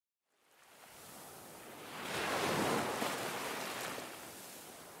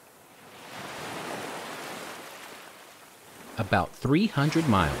About 300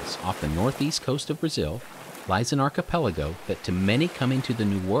 miles off the northeast coast of Brazil lies an archipelago that to many coming to the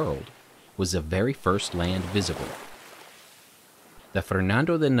New World was the very first land visible. The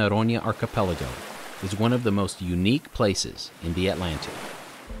Fernando de Noronha archipelago is one of the most unique places in the Atlantic.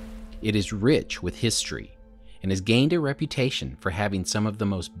 It is rich with history and has gained a reputation for having some of the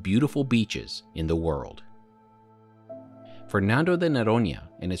most beautiful beaches in the world. Fernando de Noronha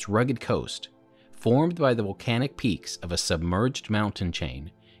and its rugged coast, formed by the volcanic peaks of a submerged mountain chain,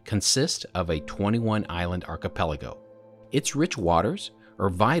 consist of a 21-island archipelago. Its rich waters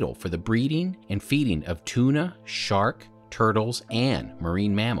are vital for the breeding and feeding of tuna, shark, turtles, and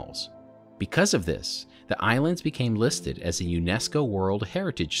marine mammals. Because of this, the islands became listed as a UNESCO World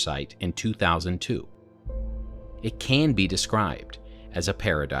Heritage Site in 2002. It can be described as a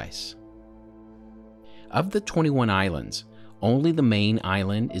paradise. Of the 21 islands, only the main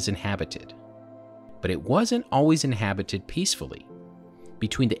island is inhabited. But it wasn't always inhabited peacefully.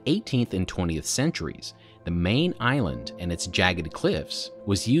 Between the 18th and 20th centuries, the main island and its jagged cliffs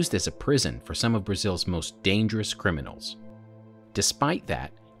was used as a prison for some of Brazil's most dangerous criminals. Despite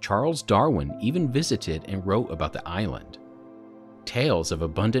that, Charles Darwin even visited and wrote about the island. Tales of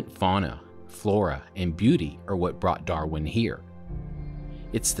abundant fauna, flora, and beauty are what brought Darwin here.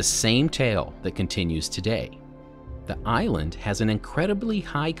 It's the same tale that continues today. The island has an incredibly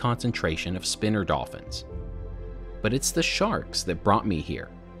high concentration of spinner dolphins. But it's the sharks that brought me here,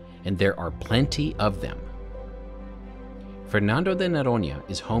 and there are plenty of them. Fernando de Noronha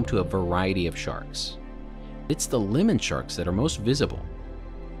is home to a variety of sharks. It's the lemon sharks that are most visible,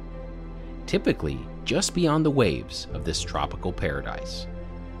 typically just beyond the waves of this tropical paradise.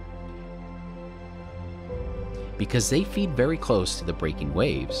 Because they feed very close to the breaking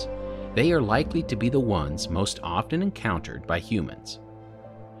waves, they are likely to be the ones most often encountered by humans.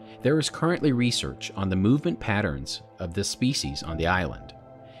 There is currently research on the movement patterns of this species on the island,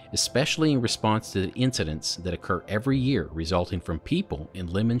 especially in response to the incidents that occur every year resulting from people in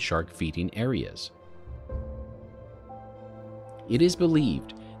lemon shark feeding areas. It is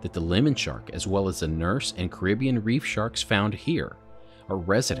believed that the lemon shark, as well as the nurse and Caribbean reef sharks found here, are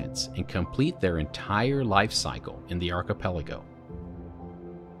residents and complete their entire life cycle in the archipelago.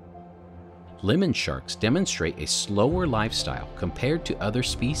 Lemon sharks demonstrate a slower lifestyle compared to other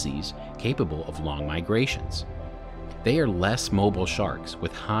species capable of long migrations. They are less mobile sharks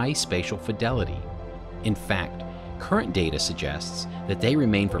with high spatial fidelity. In fact, current data suggests that they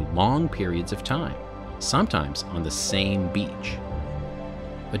remain for long periods of time, sometimes on the same beach.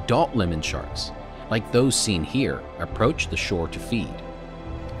 Adult lemon sharks, like those seen here, approach the shore to feed.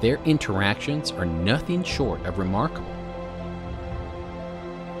 Their interactions are nothing short of remarkable.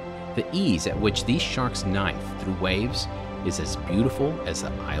 The ease at which these sharks knife through waves is as beautiful as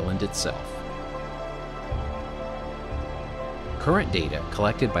the island itself. Current data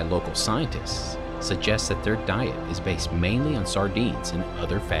collected by local scientists suggests that their diet is based mainly on sardines and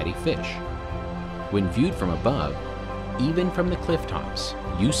other fatty fish. When viewed from above, even from the cliff tops,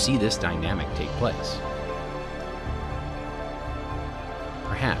 you see this dynamic take place.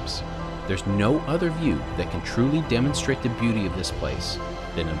 Perhaps there's no other view that can truly demonstrate the beauty of this place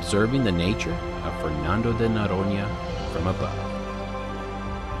than observing the nature of Fernando de Noronha from above.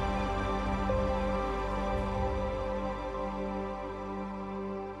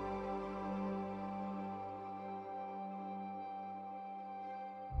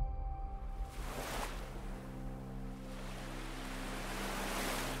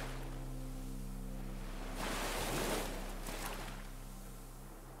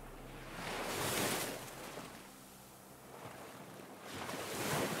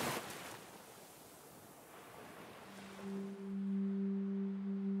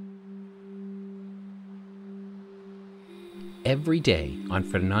 Every day on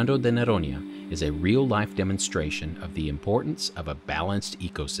Fernando de Noronha is a real-life demonstration of the importance of a balanced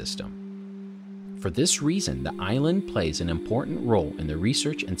ecosystem. For this reason, the island plays an important role in the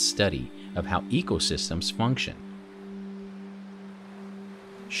research and study of how ecosystems function.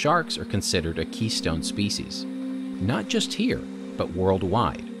 Sharks are considered a keystone species, not just here, but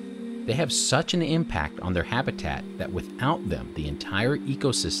worldwide. They have such an impact on their habitat that without them, the entire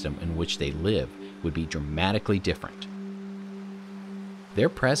ecosystem in which they live would be dramatically different. Their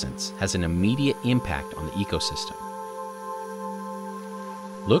presence has an immediate impact on the ecosystem.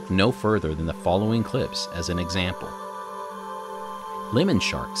 Look no further than the following clips as an example. Lemon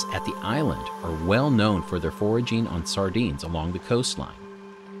sharks at the island are well known for their foraging on sardines along the coastline.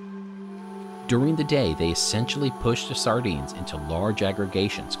 During the day, they essentially push the sardines into large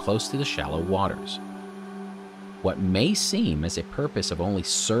aggregations close to the shallow waters. What may seem as a purpose of only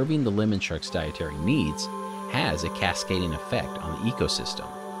serving the lemon shark's dietary needs has a cascading effect on the ecosystem,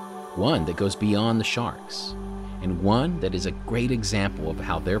 one that goes beyond the sharks, and one that is a great example of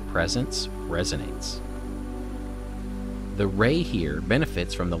how their presence resonates. The ray here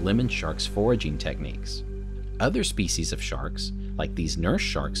benefits from the lemon shark's foraging techniques. Other species of sharks, like these nurse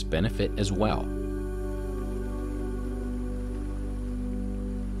sharks, benefit as well.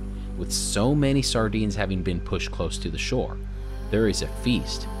 With so many sardines having been pushed close to the shore, there is a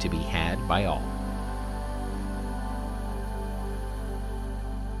feast to be had by all.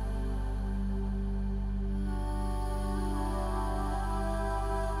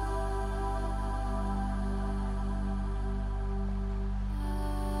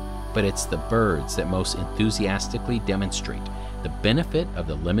 But it's the birds that most enthusiastically demonstrate the benefit of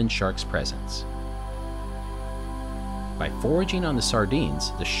the lemon shark's presence. By foraging on the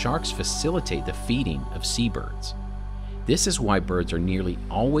sardines, the sharks facilitate the feeding of seabirds. This is why birds are nearly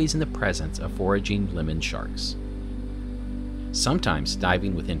always in the presence of foraging lemon sharks. Sometimes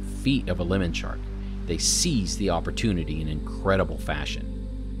diving within feet of a lemon shark, they seize the opportunity in incredible fashion.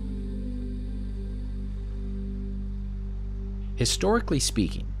 Historically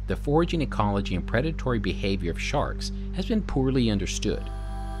speaking, the foraging ecology and predatory behavior of sharks has been poorly understood.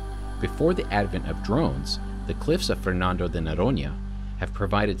 Before the advent of drones, the cliffs of Fernando De Noronha have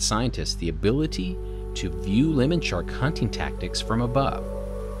provided scientists the ability to view lemon shark hunting tactics from above.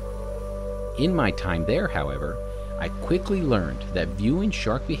 In my time there, however, I quickly learned that viewing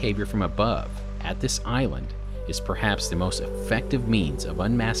shark behavior from above at this island is perhaps the most effective means of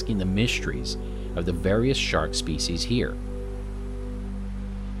unmasking the mysteries of the various shark species here.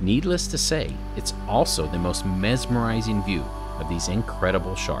 Needless to say, it's also the most mesmerizing view of these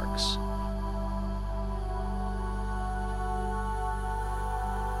incredible sharks.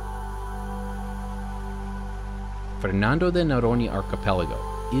 Fernando de Noronha Archipelago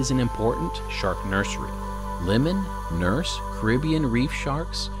is an important shark nursery. Lemon, nurse, Caribbean reef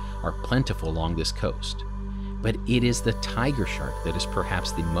sharks are plentiful along this coast, but it is the tiger shark that is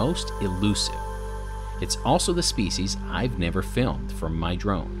perhaps the most elusive. It's also the species I've never filmed from my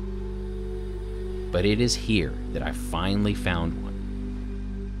drone. But it is here that I finally found one.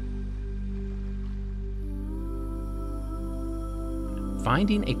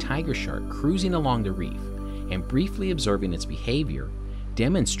 Finding a tiger shark cruising along the reef and briefly observing its behavior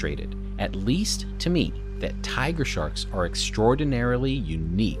demonstrated, at least to me, that tiger sharks are extraordinarily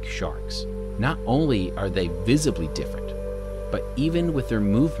unique sharks. Not only are they visibly different, but even with their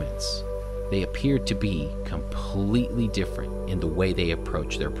movements, they appear to be completely different in the way they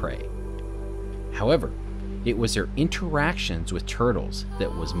approach their prey. However, it was their interactions with turtles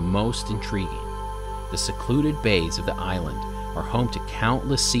that was most intriguing. The secluded bays of the island are home to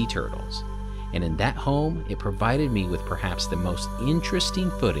countless sea turtles, and in that home, it provided me with perhaps the most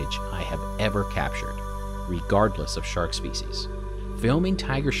interesting footage I have ever captured, regardless of shark species. Filming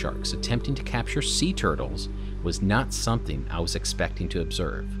tiger sharks attempting to capture sea turtles was not something I was expecting to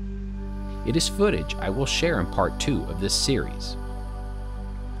observe. It is footage I will share in part 2 of this series.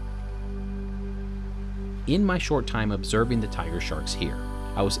 In my short time observing the tiger sharks here,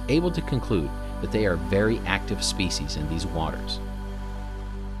 I was able to conclude that they are very active species in these waters.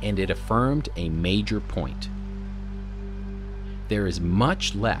 And it affirmed a major point. There is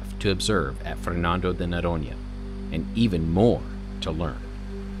much left to observe at Fernando de Noronha, and even more to learn.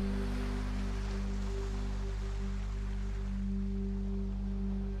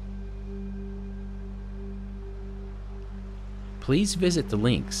 Please visit the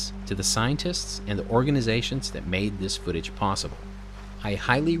links to the scientists and the organizations that made this footage possible. I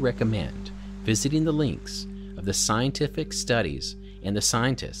highly recommend visiting the links of the scientific studies and the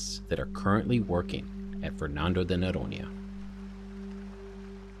scientists that are currently working at Fernando de Noronha.